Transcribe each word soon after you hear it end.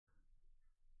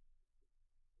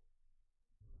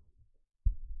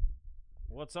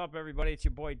What's up, everybody? It's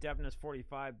your boy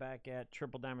Deafness45 back at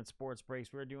Triple Diamond Sports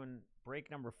Breaks. We're doing break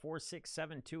number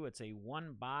 4672. It's a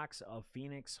one box of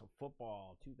Phoenix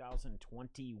football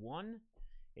 2021.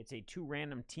 It's a two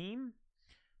random team,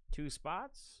 two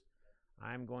spots.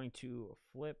 I'm going to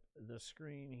flip the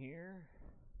screen here.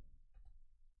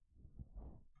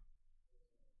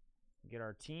 Get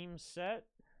our team set.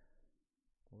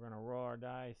 We're going to roll our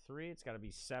die 3. It's got to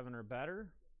be 7 or better.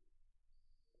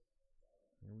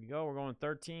 Here we go. We're going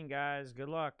 13, guys. Good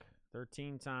luck.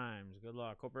 13 times. Good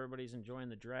luck. Hope everybody's enjoying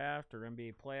the draft or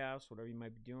NBA playoffs, whatever you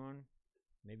might be doing.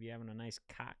 Maybe having a nice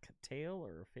cocktail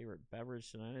or a favorite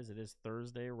beverage tonight, as it is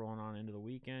Thursday, rolling on into the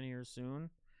weekend here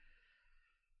soon.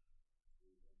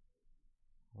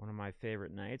 One of my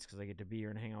favorite nights because I get to be here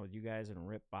and hang out with you guys and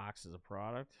rip boxes of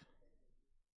product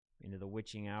into the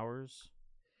witching hours.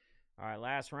 All right,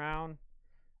 last round.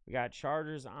 We got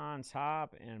Chargers on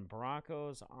top and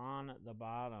Broncos on the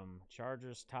bottom.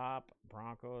 Chargers top,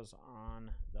 Broncos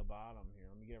on the bottom here.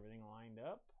 Let me get everything lined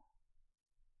up.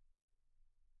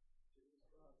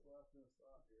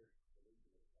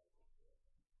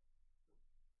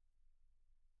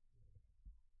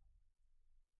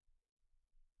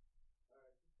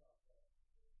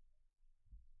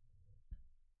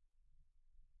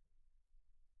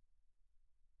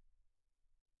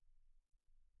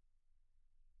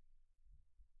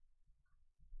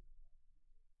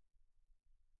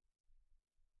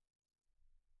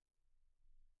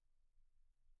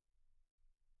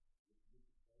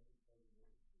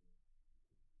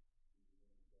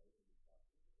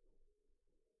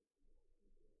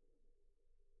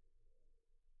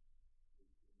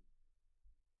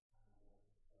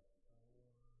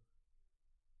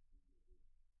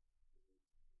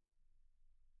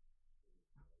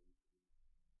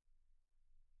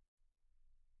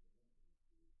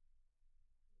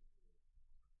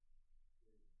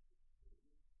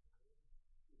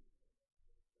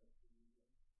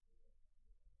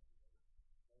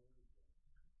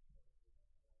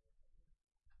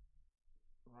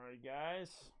 All right,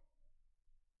 guys.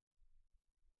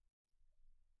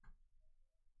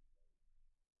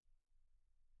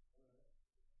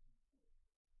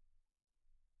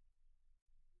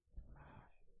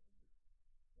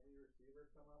 Any receivers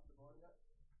come off the board yet?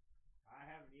 I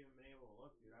haven't even been able to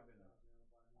look, dude.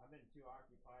 I've been too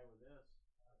occupied with this.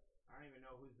 I don't even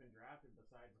know who's been drafted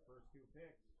besides the first 2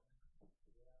 picks.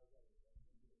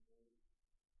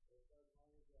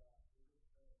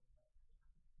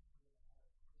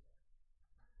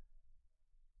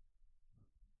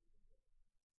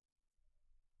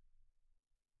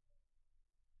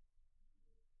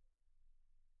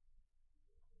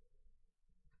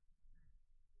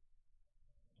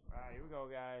 All right, here we go,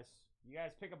 guys. You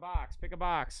guys pick a box. Pick a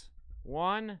box.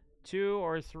 1, 2,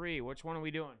 or 3. Which one are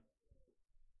we doing?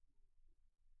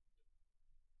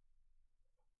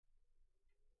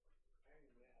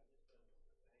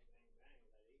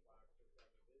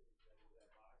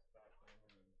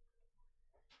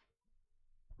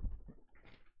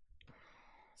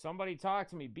 Somebody talk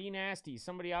to me. Be nasty.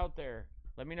 Somebody out there.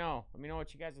 Let me know. Let me know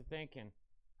what you guys are thinking.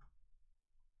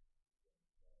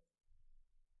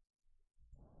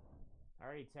 I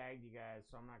already tagged you guys,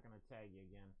 so I'm not going to tag you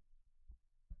again.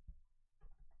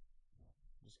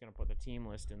 I'm just going to put the team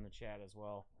list in the chat as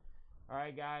well. All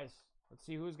right, guys. Let's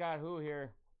see who's got who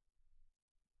here.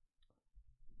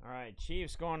 All right,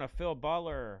 Chiefs going to Phil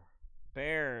Butler.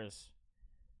 Bears.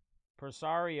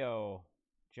 Persario.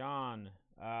 John.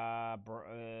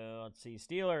 Let's see.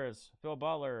 Steelers. Phil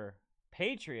Butler.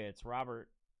 Patriots. Robert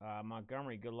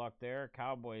Montgomery. Good luck there.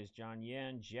 Cowboys. John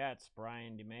Yen. Jets.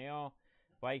 Brian DeMayo.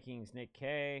 Vikings, Nick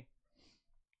K.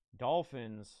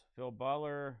 Dolphins, Phil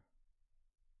Butler.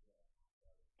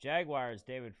 Jaguars,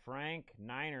 David Frank.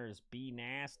 Niners, B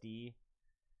Nasty.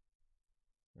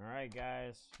 All right,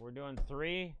 guys. We're doing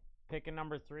 3. Picking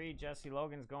number 3. Jesse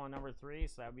Logan's going number 3,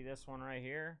 so that'll be this one right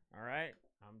here. All right.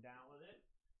 I'm down with it.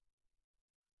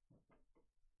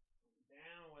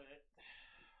 Down with it.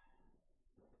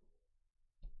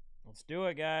 Let's do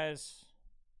it, guys.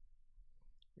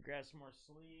 Grab some more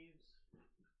sleeves.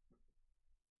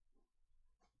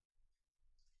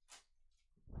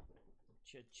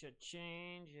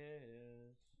 Changes.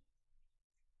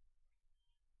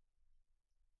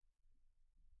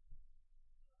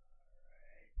 All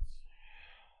right.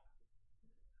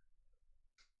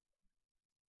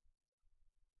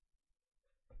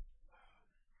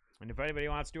 And if anybody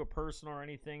wants to do a personal or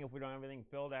anything, if we don't have anything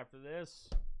filled after this,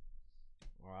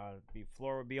 the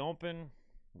floor would be open.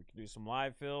 We can do some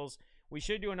live fills. We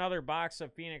should do another box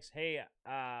of Phoenix. Hey,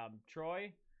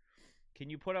 Troy, can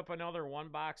you put up another one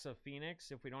box of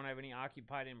Phoenix if we don't have any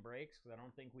occupied in breaks? Because I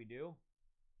don't think we do.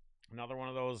 Another one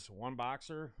of those one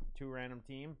boxer, 2 random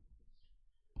team.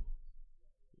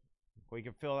 We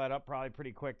can fill that up probably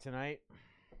pretty quick tonight.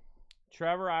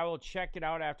 Trevor, I will check it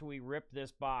out after we rip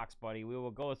this box, buddy. We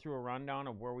will go through a rundown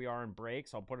of where we are in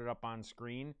breaks. I'll put it up on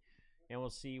screen, and we'll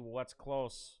see what's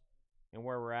close and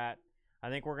where we're at. I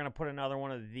think we're going to put another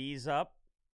one of these up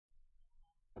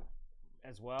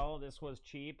as well. This was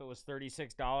cheap. It was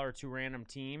 $36 to random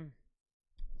team,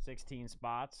 16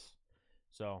 spots.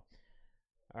 So,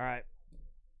 all right.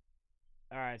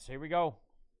 All right, so here we go.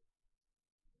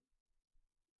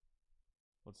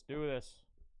 Let's do this.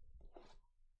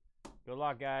 Good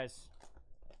luck, guys.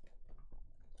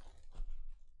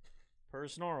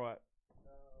 Personal or what?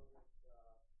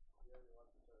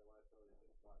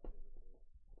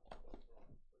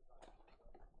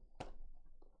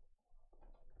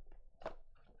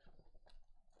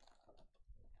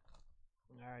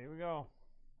 All right, here we go.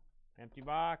 Empty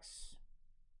box.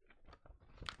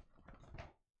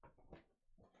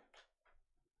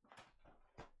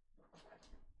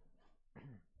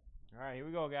 All right, here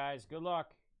we go, guys. Good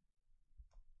luck.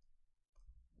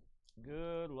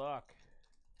 Good luck.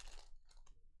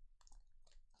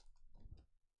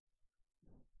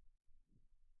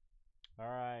 All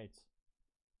right.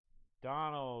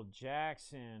 Donald,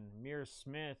 Jackson, Mir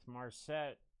Smith,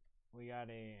 Marset. We got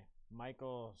a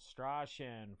Michael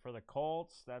Strachan for the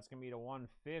Colts. That's going to be to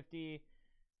 150.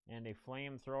 And a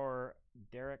flamethrower,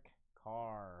 Derek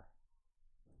Carr.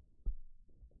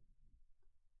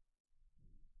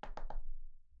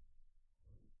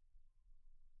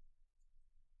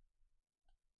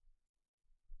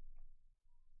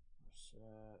 Set.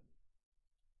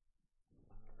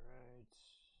 All right.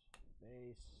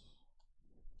 Base.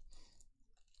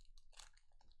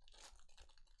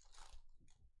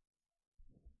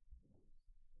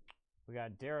 We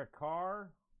got Derek Carr,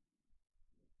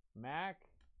 Mac,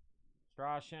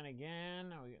 Strachan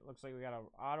again. Looks like we got an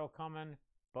auto coming.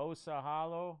 Bosa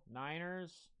Hollow,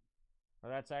 Niners. Or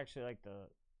that's actually like the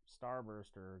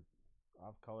Starburst or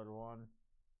off-colored one.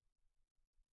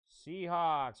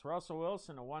 Seahawks, Russell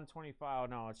Wilson to 125. Oh,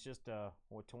 no, it's just to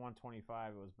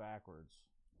 125. It was backwards.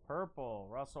 Purple,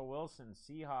 Russell Wilson,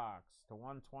 Seahawks to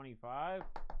 125.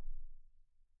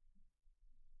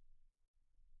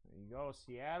 There you go,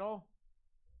 Seattle.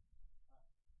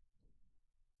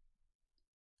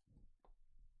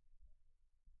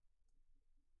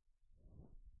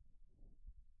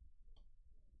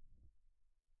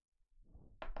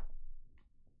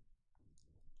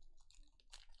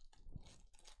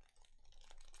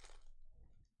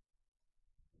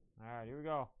 All right, here we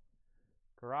go.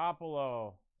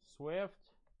 Garoppolo,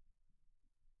 Swift,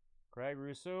 Craig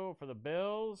Rousseau for the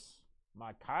Bills.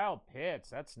 My Kyle Pitts,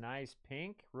 that's nice.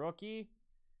 Pink, rookie.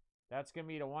 That's going to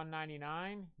be to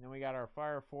 199. Then we got our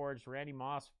Fire Forged Randy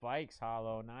Moss Vikes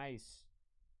hollow. Nice.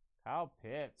 Kyle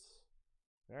Pitts.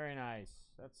 Very nice.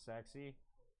 That's sexy.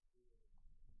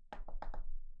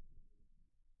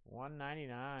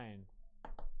 199.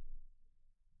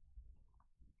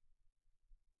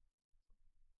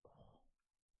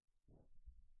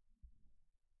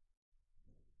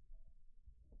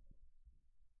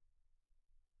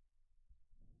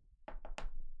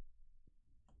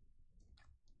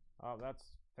 Oh, that's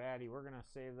fatty. We're going to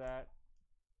save that.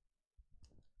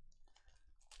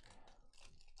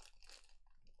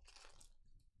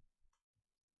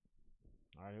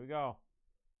 All right, here we go.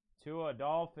 Tua,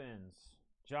 Dolphins.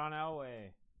 John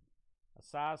Elway.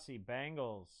 Asasi,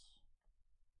 Bengals.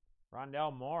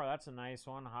 Rondell Moore, that's a nice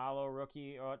one. Hollow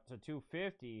rookie to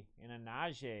 250. And a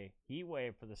Najee. Heat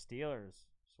wave for the Steelers.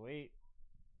 Sweet.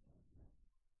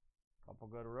 Couple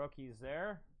good rookies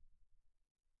there.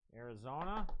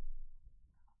 Arizona.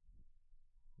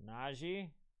 Najee.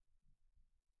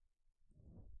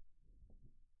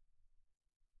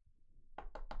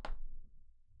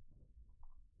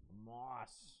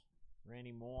 Moss.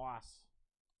 Randy Moss.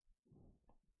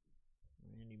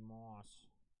 Randy Moss.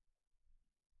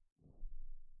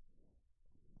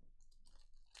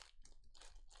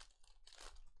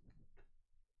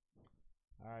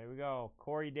 All right, here we go.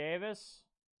 Corey Davis.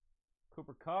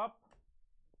 Cooper Kupp.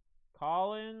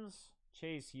 Collins.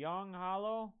 Chase Young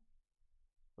hollow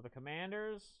for the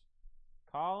Commanders.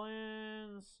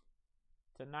 Collins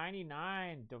to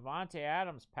 99. Devontae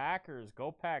Adams, Packers.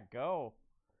 Go Pack, go.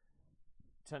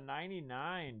 To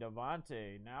 99,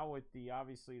 Devontae. Now with the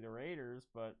obviously the Raiders,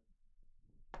 but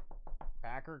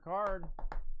Packer card.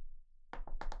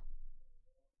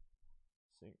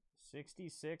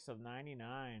 66 of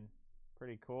 99.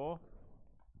 Pretty cool.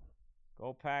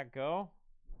 Go Pack, go.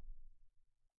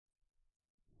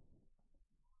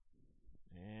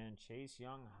 And Chase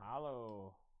Young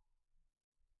hollow.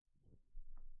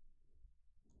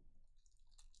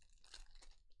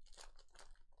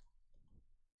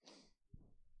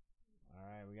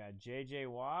 we got J.J.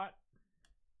 Watt,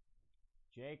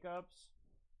 Jacobs,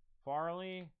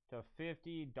 Farley to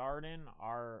 50, Darden,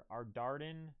 our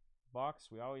Darden Bucks.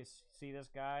 We always see this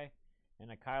guy.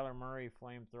 And a Kyler Murray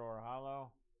flamethrower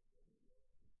hollow.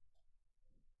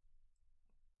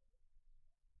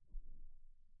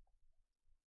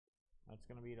 That's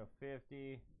going to be to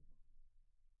 50.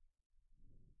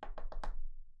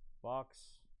 Bucks.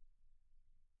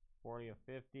 40 of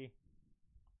 50.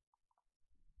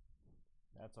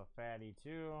 That's a fatty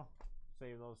too.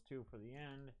 Save those two for the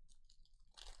end.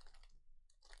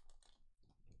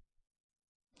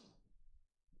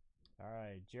 All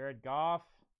right, Jared Goff,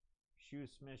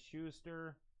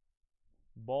 Smith-Schuster,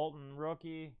 Bolton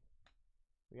rookie.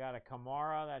 We got a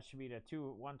Kamara, that should be the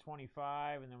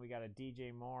 125, and then we got a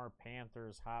DJ Moore,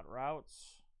 Panthers hot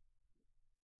routes.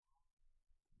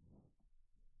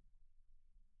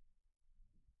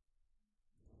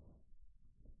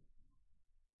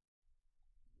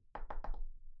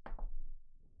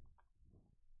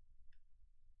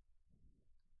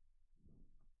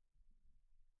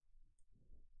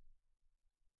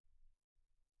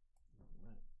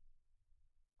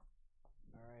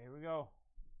 All right, here we go.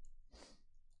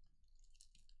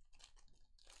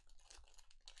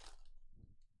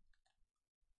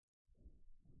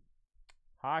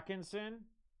 Hawkinson,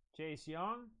 Chase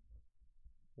Young,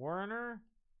 Werner.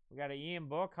 We got an Ian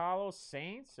Book hollow,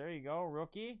 Saints. There you go,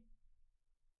 rookie.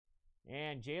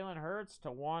 And Jalen Hurts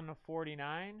to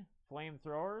 149,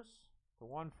 flamethrowers. To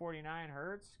 149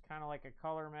 Hurts, kind of like a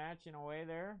color match in a way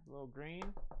there, a little green.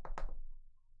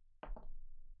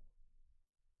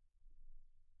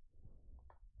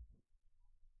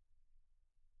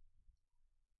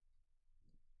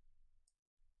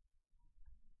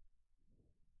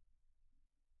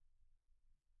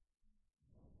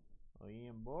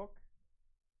 Ian Book.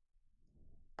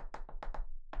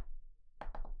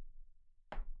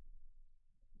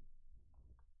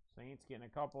 Saints getting a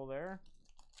couple there.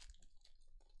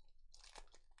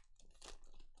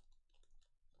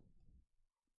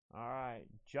 All right,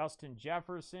 Justin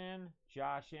Jefferson,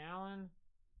 Josh Allen,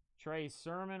 Trey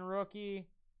Sermon rookie.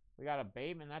 We got a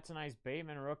Bateman. That's a nice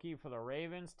Bateman rookie for the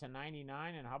Ravens to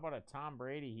 99. And how about a Tom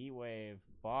Brady Heat Wave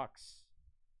Bucks?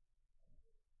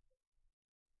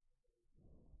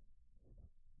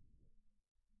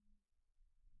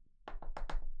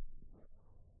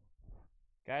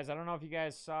 Guys, I don't know if you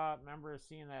guys remember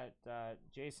seeing that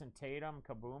Jason Tatum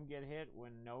kaboom get hit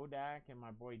when Nodak and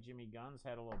my boy Jimmy Guns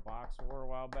had a little box war a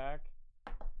while back.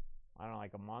 I don't know,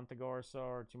 like a month ago or so,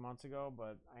 or 2 months ago,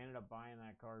 but I ended up buying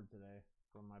that card today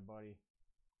from my buddy.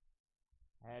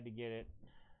 I had to get it.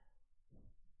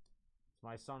 It's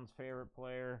my son's favorite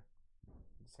player.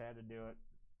 Just had to do it.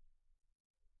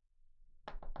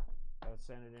 Gotta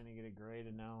send it in and get it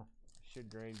graded now. Should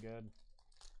grade good.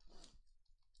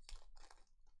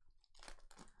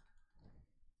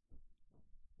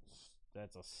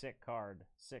 That's a sick card.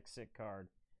 Sick card.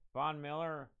 Von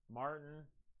Miller, Martin,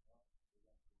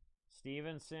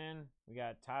 Stevenson. We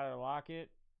got Tyler Lockett,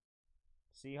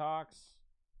 Seahawks.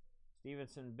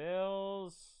 Stevenson,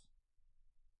 Bills.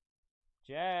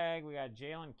 Jag, we got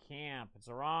Jalen Camp. It's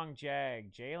the wrong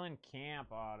Jag. Jalen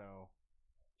Camp auto.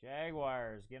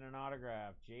 Jaguars, get an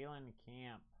autograph. Jalen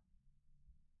Camp.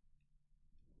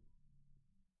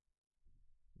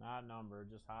 Not numbered,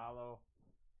 just hollow.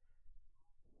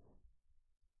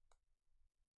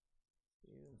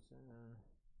 Stevenson.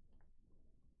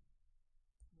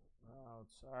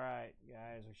 Routes. All right,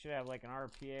 guys. We should have like an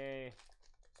RPA.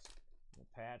 The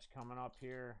patch coming up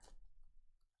here.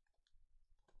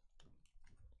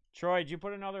 Troy, did you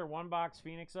put another one box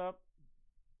Phoenix up?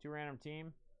 2 random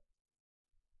team.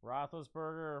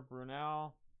 Roethlisberger,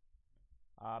 Brunel,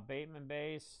 Bateman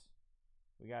base.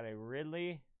 We got a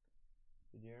Ridley.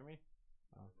 Did you hear me?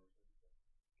 Oh.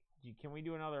 Can we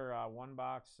do another one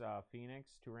box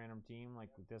Phoenix 2 random team like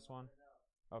with this one?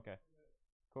 Okay,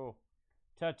 cool.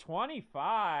 To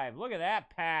 25. Look at that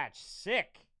patch.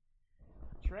 Sick.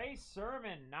 Trey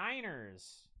Sermon,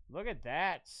 Niners. Look at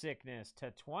that sickness.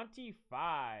 To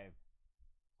 25.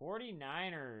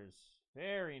 49ers.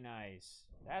 Very nice.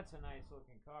 That's a nice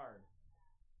looking card.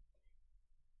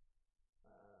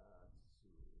 Let's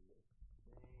see.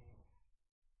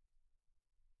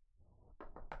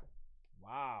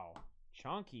 Wow.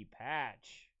 Chunky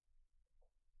patch.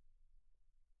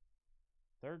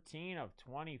 13 of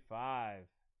 25.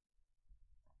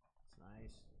 That's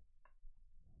nice.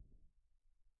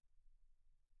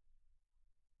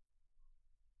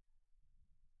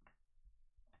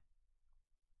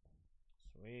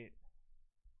 Sweet.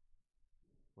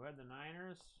 We had the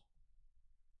Niners.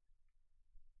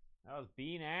 That was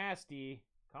B Nasty.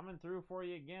 Coming through for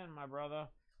you again, my brother.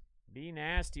 Be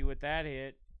nasty with that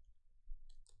hit.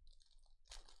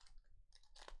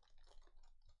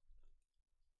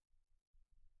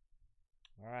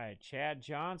 All right, Chad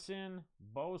Johnson,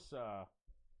 Bosa.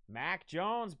 Mac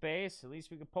Jones base. At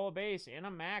least we could pull a base. And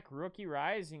a Mac rookie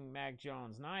rising Mac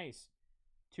Jones. Nice.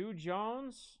 2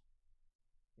 Jones.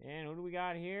 And who do we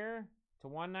got here? To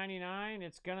 199.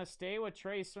 It's going to stay with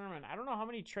Trey Sermon. I don't know how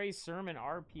many Trey Sermon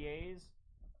RPAs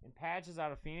and patches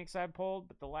out of Phoenix I pulled,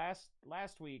 but the last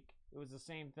week it was the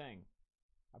same thing.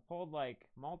 I pulled like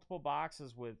multiple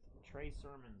boxes with Trey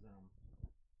Sermons in them.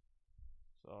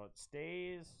 So it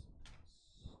stays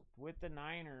with the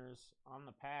Niners on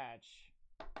the patch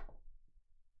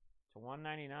to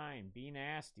 199. Be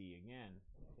nasty again.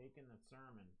 Taking the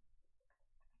Sermon.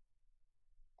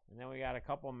 And then we got a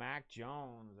couple Mac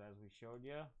Jones, as we showed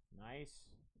you. Nice.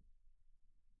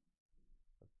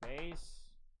 The base.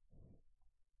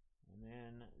 And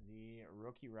then the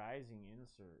rookie rising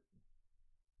insert.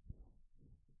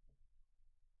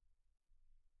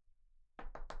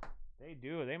 They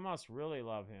do. They must really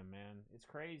love him, man. It's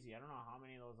crazy. I don't know how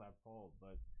many of those I've pulled,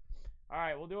 but all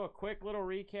right, we'll do a quick little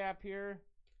recap here,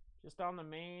 just on the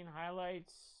main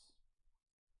highlights.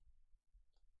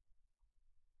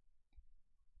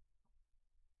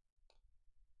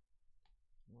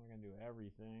 I'm not gonna do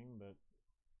everything, but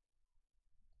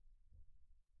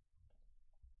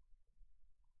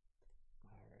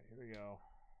all right, here we go.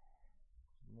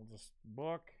 We'll just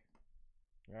book.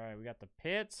 All right, we got the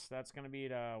Pitts. That's going to be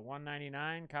to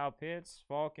 199. Kyle Pitts.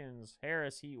 Falcons.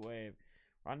 Harris Heatwave.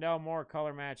 Rondell Moore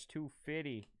color match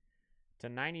 250 to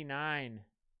 99.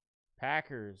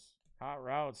 Packers. Hot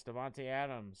routes. Devontae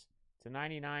Adams to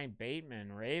 99.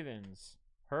 Bateman. Ravens.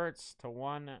 Hurts to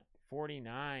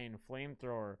 149.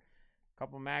 Flamethrower.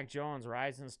 Couple Mac Jones.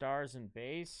 Rising Stars and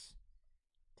base.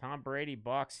 Tom Brady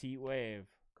Bucks Heatwave.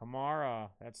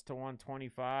 Kamara. That's to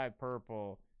 125.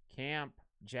 Purple. Camp.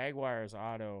 Jaguars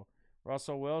auto.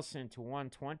 Russell Wilson to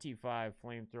 125.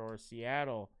 Flamethrower.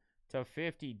 Seattle to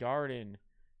 50. Darden.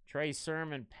 Trey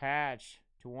Sermon patch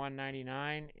to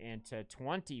 199 and to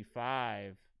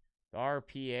 25. The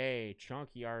RPA.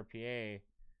 Chunky RPA.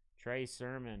 Trey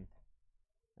Sermon.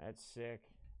 That's sick.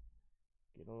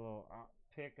 Get a little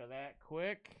pick of that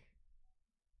quick.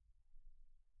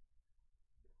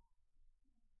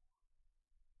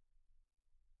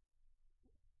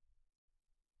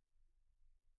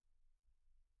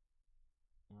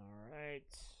 All right.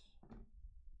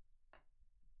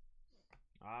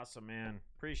 Awesome, man.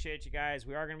 Appreciate you guys.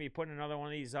 We are going to be putting another one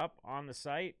of these up on the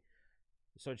site.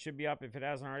 So it should be up. If it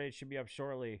hasn't already, it should be up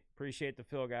shortly. Appreciate the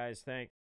fill, guys. Thanks.